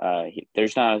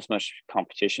 There's not as much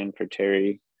competition for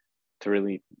Terry to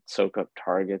really soak up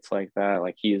targets like that.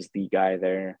 Like, he is the guy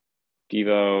there.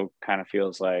 Debo kind of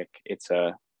feels like it's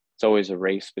always a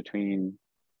race between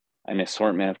an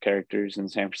assortment of characters in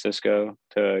San Francisco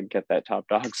to get that top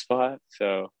dog spot.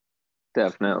 So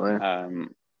Definitely.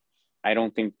 I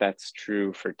don't think that's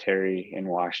true for Terry in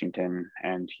Washington.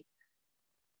 And,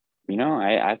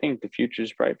 I think the future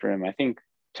is bright for him. I think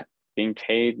being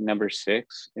paid number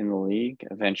 6 in the league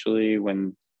eventually,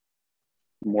 when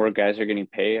more guys are getting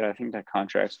paid, I think that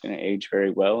contract's going to age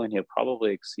very well, and he'll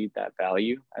probably exceed that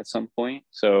value at some point.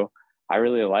 So I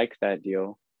really like that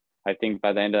deal. I think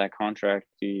by the end of that contract,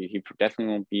 he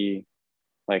definitely won't be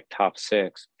like top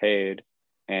 6 paid,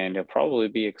 and he'll probably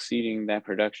be exceeding that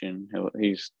production.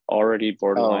 He's already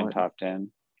borderline top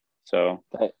 10. So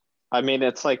I mean,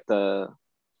 it's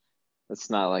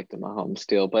not like the Mahomes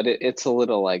deal, but it's a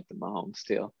little like the Mahomes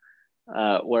deal,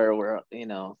 where we're,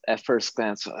 at first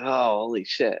glance, oh, holy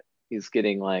shit, he's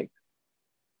getting like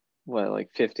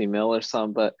 50 mil or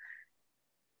something. But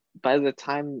by the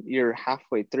time you're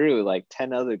halfway through, like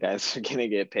 10 other guys are gonna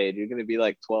get paid. You're gonna be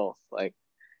like 12th. Like,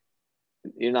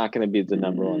 you're not gonna be the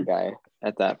number one guy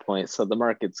at that point. So the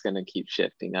market's gonna keep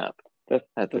shifting up. The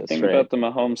thing about the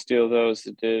Mahomes deal, though, is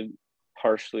it did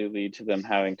partially lead to them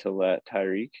having to let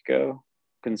Tyreek go,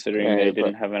 considering they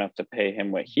didn't have enough to pay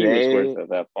him what he was worth at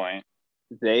that point.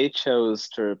 They chose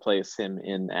to replace him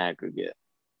in aggregate.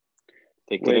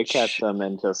 They could have kept them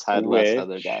and just had less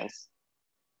other guys.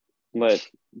 But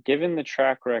given the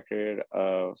track record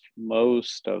of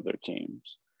most other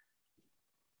teams,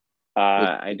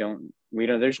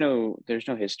 there's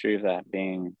no history of that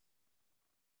being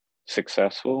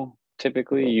successful.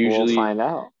 Typically, usually we'll find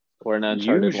out. We're in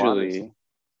uncharted waters.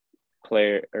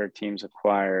 Player or teams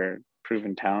acquire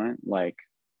proven talent, like,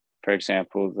 for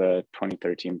example, the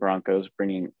 2013 Broncos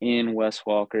bringing in Wes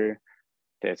Walker.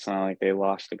 It's not like they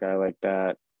lost a guy like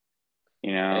that.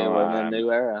 We're in a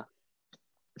new era.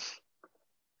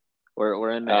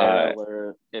 We're in the era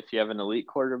where if you have an elite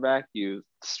quarterback, you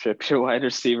strip your wide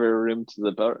receiver room to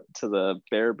the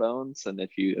bare bones, and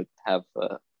if you have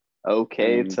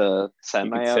to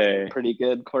semi pretty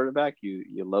good quarterback, you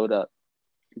load up.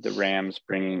 The Rams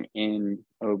bringing in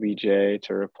OBJ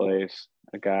to replace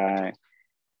a guy,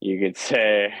 you could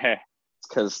say it's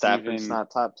because Stafford's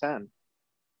not top 10.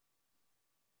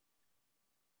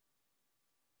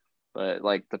 But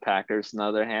like the Packers, on the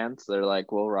other hand, they're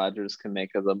like, well, Rodgers can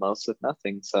make of the most with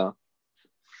nothing. So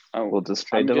Oh, We'll just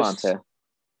trade Devontae.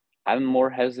 I'm more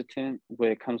hesitant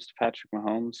when it comes to Patrick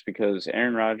Mahomes because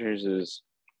Aaron Rodgers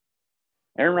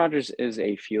is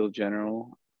a field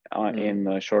general in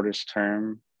the shortest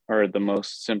term or the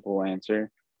most simple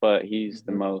answer, but he's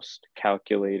the most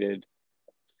calculated.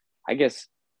 I guess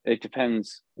it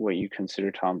depends what you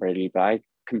consider Tom Brady, but I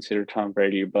consider Tom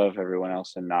Brady above everyone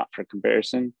else and not for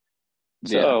comparison.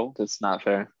 So that's not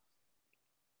fair.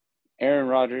 Aaron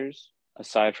Rodgers,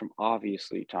 aside from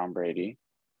obviously Tom Brady,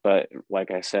 but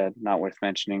like I said, not worth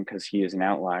mentioning because he is an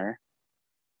outlier,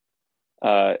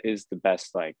 is the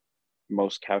best, like,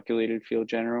 most calculated field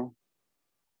general.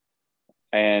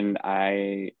 And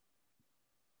I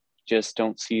just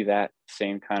don't see that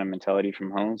same kind of mentality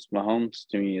from Mahomes. Mahomes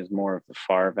to me is more of the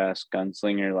Favre-esque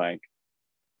gunslinger, like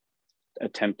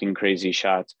attempting crazy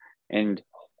shots. And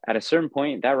at a certain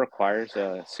point, that requires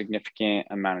a significant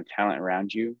amount of talent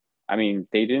around you. I mean,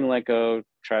 they didn't let go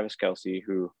Travis Kelce,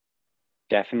 who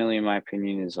definitely, in my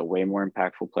opinion, is a way more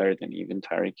impactful player than even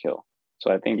Tyreek Hill.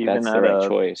 So I think that's the right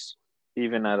choice.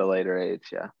 Even at a later age,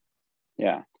 yeah.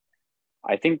 Yeah.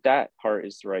 I think that part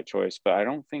is the right choice, but I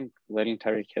don't think letting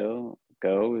Tyreek Hill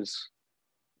go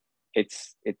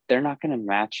they're not going to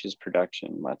match his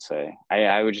production, let's say.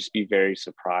 I would just be very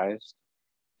surprised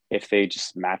if they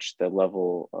just match the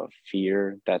level of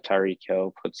fear that Tyreek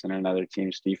Hill puts in another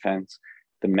team's defense,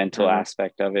 the mental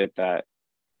aspect of it that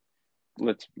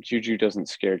Juju doesn't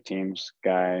scare teams.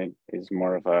 Guy is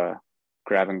more of a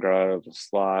grab and go out of the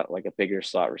slot, like a bigger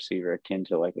slot receiver akin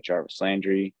to like a Jarvis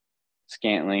Landry.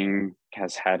 Scantling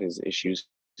has had his issues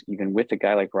even with a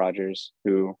guy like Rodgers,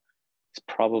 who is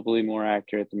probably more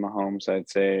accurate than Mahomes, I'd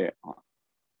say,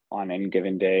 on any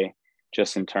given day,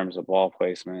 just in terms of ball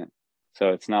placement. So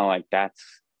it's not like that's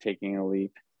taking a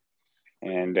leap.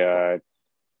 And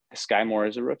Sky Moore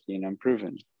is a rookie and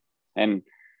unproven. And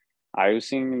I was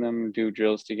seeing them do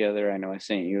drills together. I know I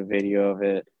sent you a video of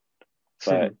it,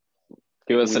 but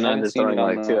he wasn't underthrowing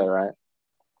like Tua, right?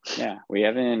 Yeah, we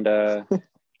haven't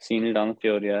seen it on the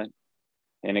field yet.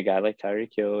 And a guy like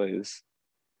Tyreek Hill is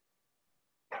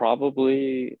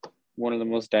probably one of the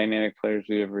most dynamic players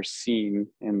we've ever seen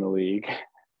in the league.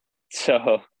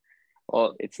 So,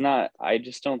 well, it's not, I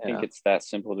just don't think it's that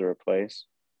simple to replace.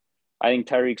 I think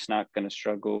Tyreek's not going to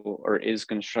struggle, or is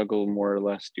going to struggle more or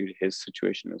less due to his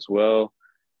situation as well.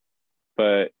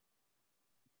 But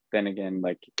then again,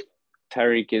 like,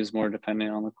 Tyreek is more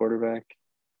dependent on the quarterback.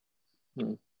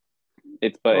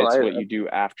 It's what you do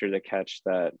after the catch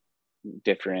that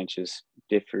differentiates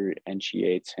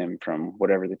him from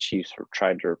whatever the Chiefs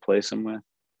tried to replace him with.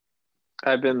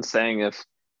 I've been saying if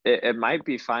it might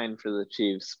be fine for the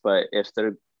Chiefs, but if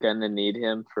they're gonna need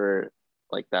him for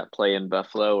like that play in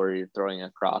Buffalo where you're throwing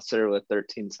a crosser with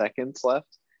 13 seconds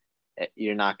left,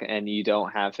 you're not, and you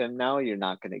don't have him now, you're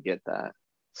not gonna get that.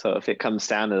 So if it comes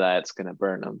down to that, it's gonna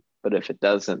burn them. But if it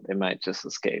doesn't, they might just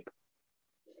escape.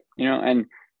 And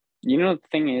the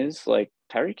thing is, like,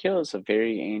 Tyreek Hill is a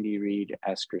very Andy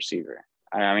Reid-esque receiver.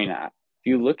 I mean, if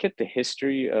you look at the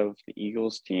history of the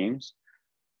Eagles teams,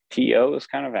 T.O. is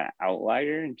kind of an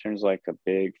outlier in terms of like a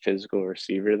big physical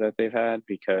receiver that they've had,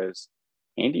 because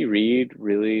Andy Reid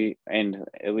really, and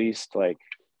at least like,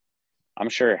 I'm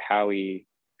sure Howie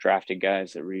drafted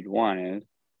guys that Reid wanted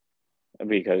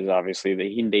because obviously they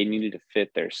needed to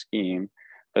fit their scheme.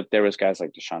 But there was guys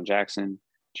like Deshaun Jackson,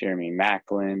 Jeremy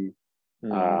Maclin,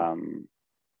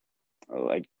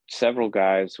 like several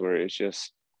guys where it's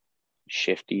just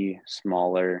shifty,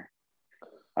 smaller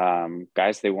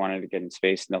guys they wanted to get in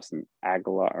space. Nelson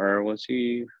Aguilar, or was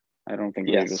he? I don't think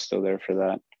Reid was still there for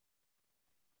that.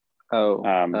 But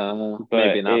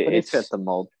maybe not. But he fit the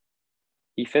mold.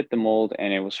 He fit the mold,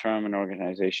 and it was from an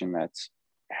organization that's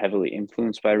heavily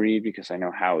influenced by Reid, because I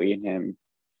know Howie and him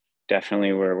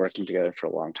definitely were working together for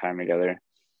a long time together.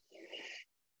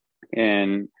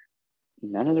 And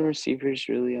none of the receivers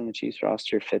really on the Chiefs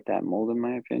roster fit that mold, in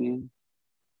my opinion.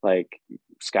 Like,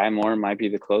 Sky Moore might be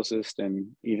the closest, and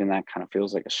even that kind of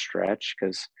feels like a stretch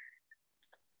because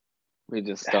we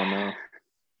just don't know.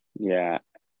 Yeah.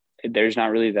 There's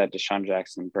not really that Deshaun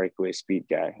Jackson breakaway speed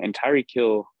guy. And Tyreek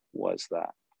Hill was that.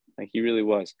 Like, he really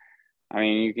was. I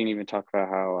mean, you can even talk about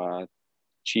how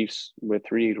Chiefs with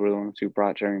Reid were the ones who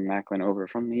brought Jeremy Maclin over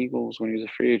from the Eagles when he was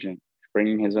a free agent,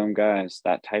 bringing his own guys,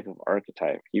 that type of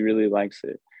archetype. He really likes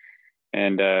it.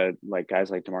 And like guys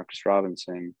like Demarcus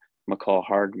Robinson, McCall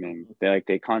Hardman,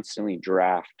 they constantly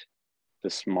draft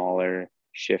the smaller,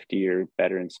 shiftier,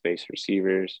 better in space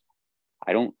receivers.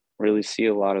 I don't really see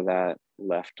a lot of that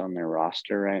left on their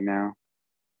roster right now.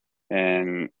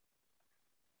 And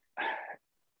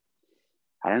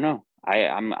I don't know.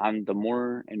 I'm the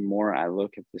more and more I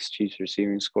look at this Chiefs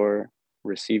receiving score,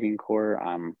 receiving core,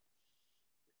 I'm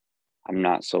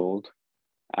not sold.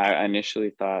 I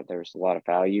initially thought there was a lot of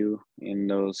value in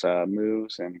those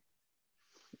moves, and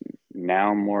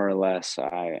now more or less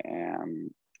I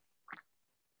am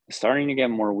starting to get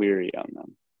more weary on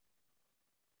them.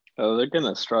 Oh, they're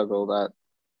gonna struggle.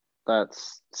 That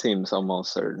seems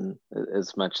almost certain.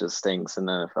 As much as things in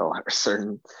the NFL are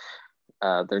certain,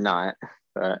 they're not.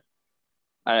 But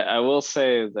I will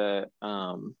say that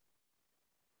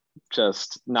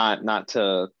just not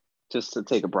to just to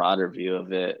take a broader view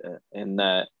of it, in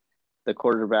that the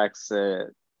quarterbacks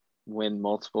that win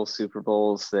multiple Super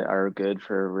Bowls that are good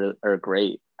are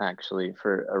great actually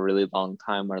for a really long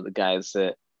time are the guys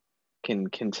that can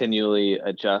continually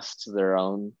adjust to their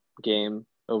own game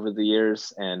over the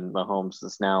years. And Mahomes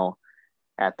is now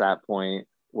at that point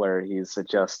where he's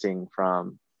adjusting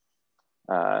from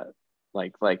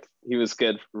like he was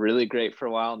good, really great for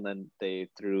a while, and then they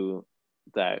threw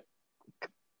that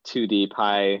too deep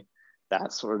high,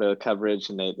 that sort of coverage,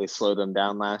 and they slowed him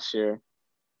down last year.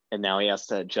 And now he has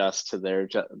to adjust to the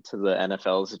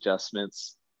NFL's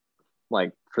adjustments,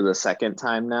 like for the second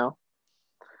time now,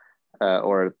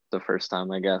 or the first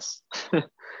time, I guess.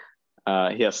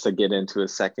 He has to get into a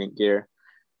second gear,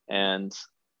 and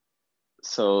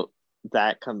so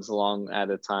that comes along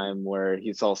at a time where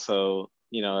he's also,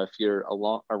 if you're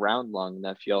around long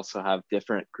enough, you also have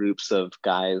different groups of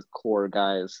guys, core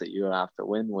guys that you have to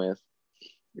win with,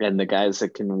 and the guys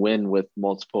that can win with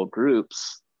multiple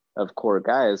groups of core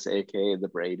guys, aka the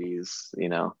Bradys,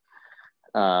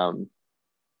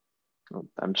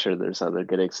 I'm sure there's other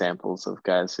good examples of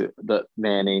guys the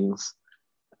Mannings,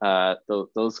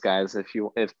 those guys.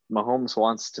 If Mahomes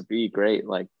wants to be great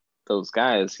like those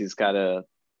guys, he's got to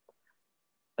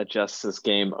adjust this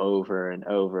game over and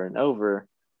over and over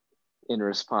in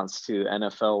response to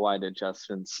NFL-wide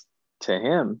adjustments to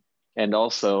him. And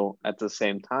also at the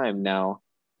same time, now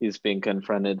he's being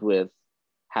confronted with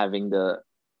having to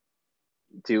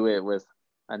do it with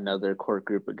another core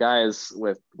group of guys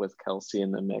with Kelsey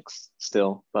in the mix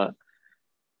still. But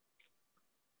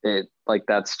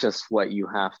that's just what you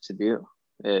have to do.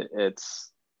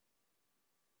 It's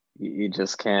you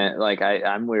just can't,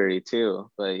 I'm weary too,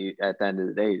 but at the end of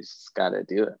the day, you just got to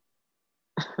do it.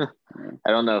 I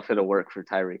don't know if it'll work for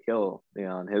Tyreek Hill,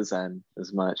 on his end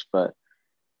as much, but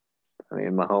I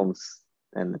mean, Mahomes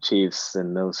and the Chiefs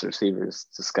and those receivers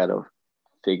just got to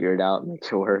figure it out and make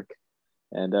it work.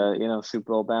 And,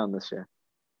 Super Bowl bound this year.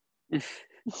 We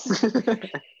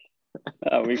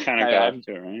kind of got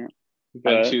to, right?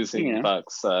 But, I'm choosing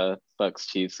Bucks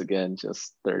Chiefs again,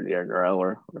 just third year in a row.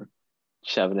 We're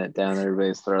shoving it down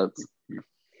everybody's throats.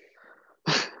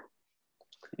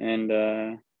 And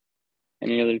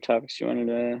any other topics you wanted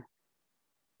to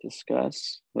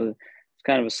discuss? Well, it's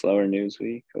kind of a slower news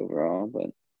week overall, but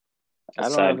I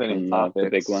don't have any topics. The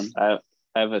big one. I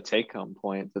have a take-home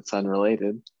point that's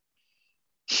unrelated.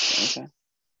 Okay.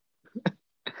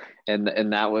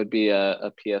 and that would be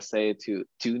a PSA to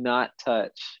do not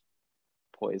touch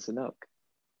poison oak.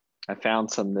 I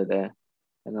found some today,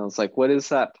 and I was like, what is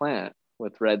that plant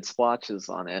with red splotches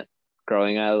on it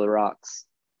growing out of the rocks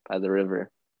by the river?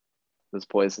 It was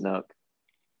poison oak.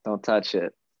 Don't touch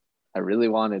it. I really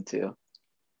wanted to,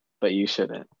 but you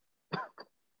shouldn't.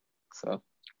 So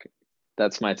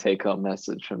that's my take-home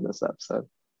message from this episode.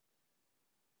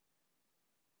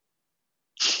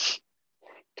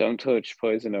 Don't touch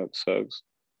poison oak, folks.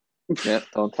 Yep,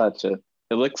 don't touch it.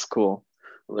 It looks cool.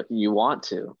 You want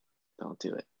to. Don't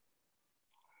do it.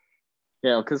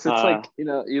 Because it's like,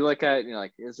 you look at it and you're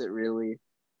like, is it really?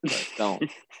 But don't.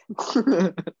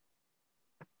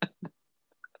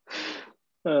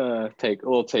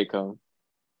 We'll take home.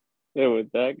 Yeah,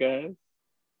 with that, guys,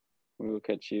 we will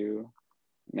catch you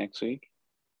next week.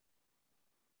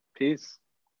 Peace.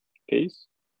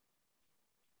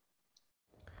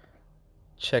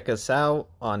 Check us out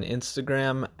on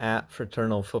Instagram at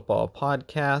Fraternal Football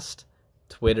Podcast.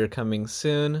 Twitter coming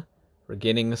soon. We're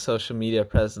getting a social media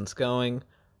presence going.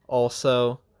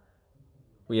 Also,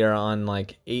 we are on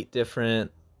 8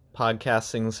 different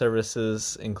podcasting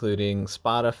services, including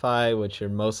Spotify, which you're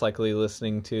most likely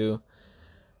listening to,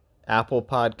 Apple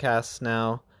Podcasts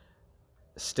now,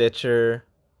 Stitcher,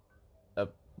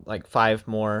 5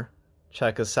 more.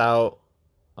 Check us out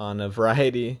on a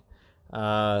variety.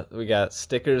 We got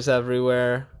stickers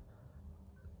everywhere.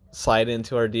 Slide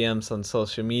into our DMs on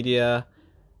social media.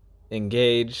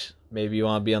 Engage. Maybe you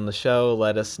want to be on the show.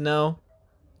 Let us know.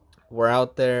 We're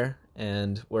out there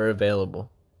and we're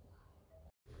available.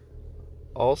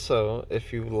 Also,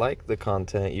 if you like the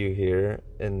content you hear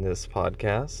in this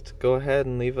podcast, go ahead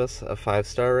and leave us a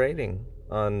 5-star rating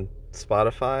on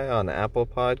Spotify, on Apple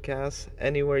Podcasts,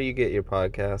 anywhere you get your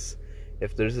podcasts.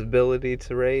 If there's ability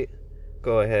to rate,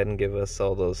 go ahead and give us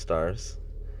all those stars.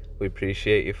 We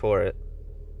appreciate you for it.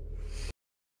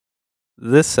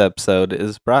 This episode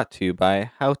is brought to you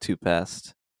by How to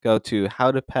Pest. Go to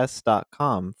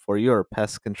howtopest.com for your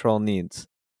pest control needs.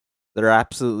 They're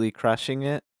absolutely crushing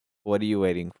it. What are you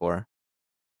waiting for?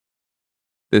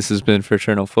 This has been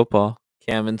Fraternal Football.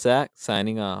 Cam and Zach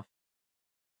signing off.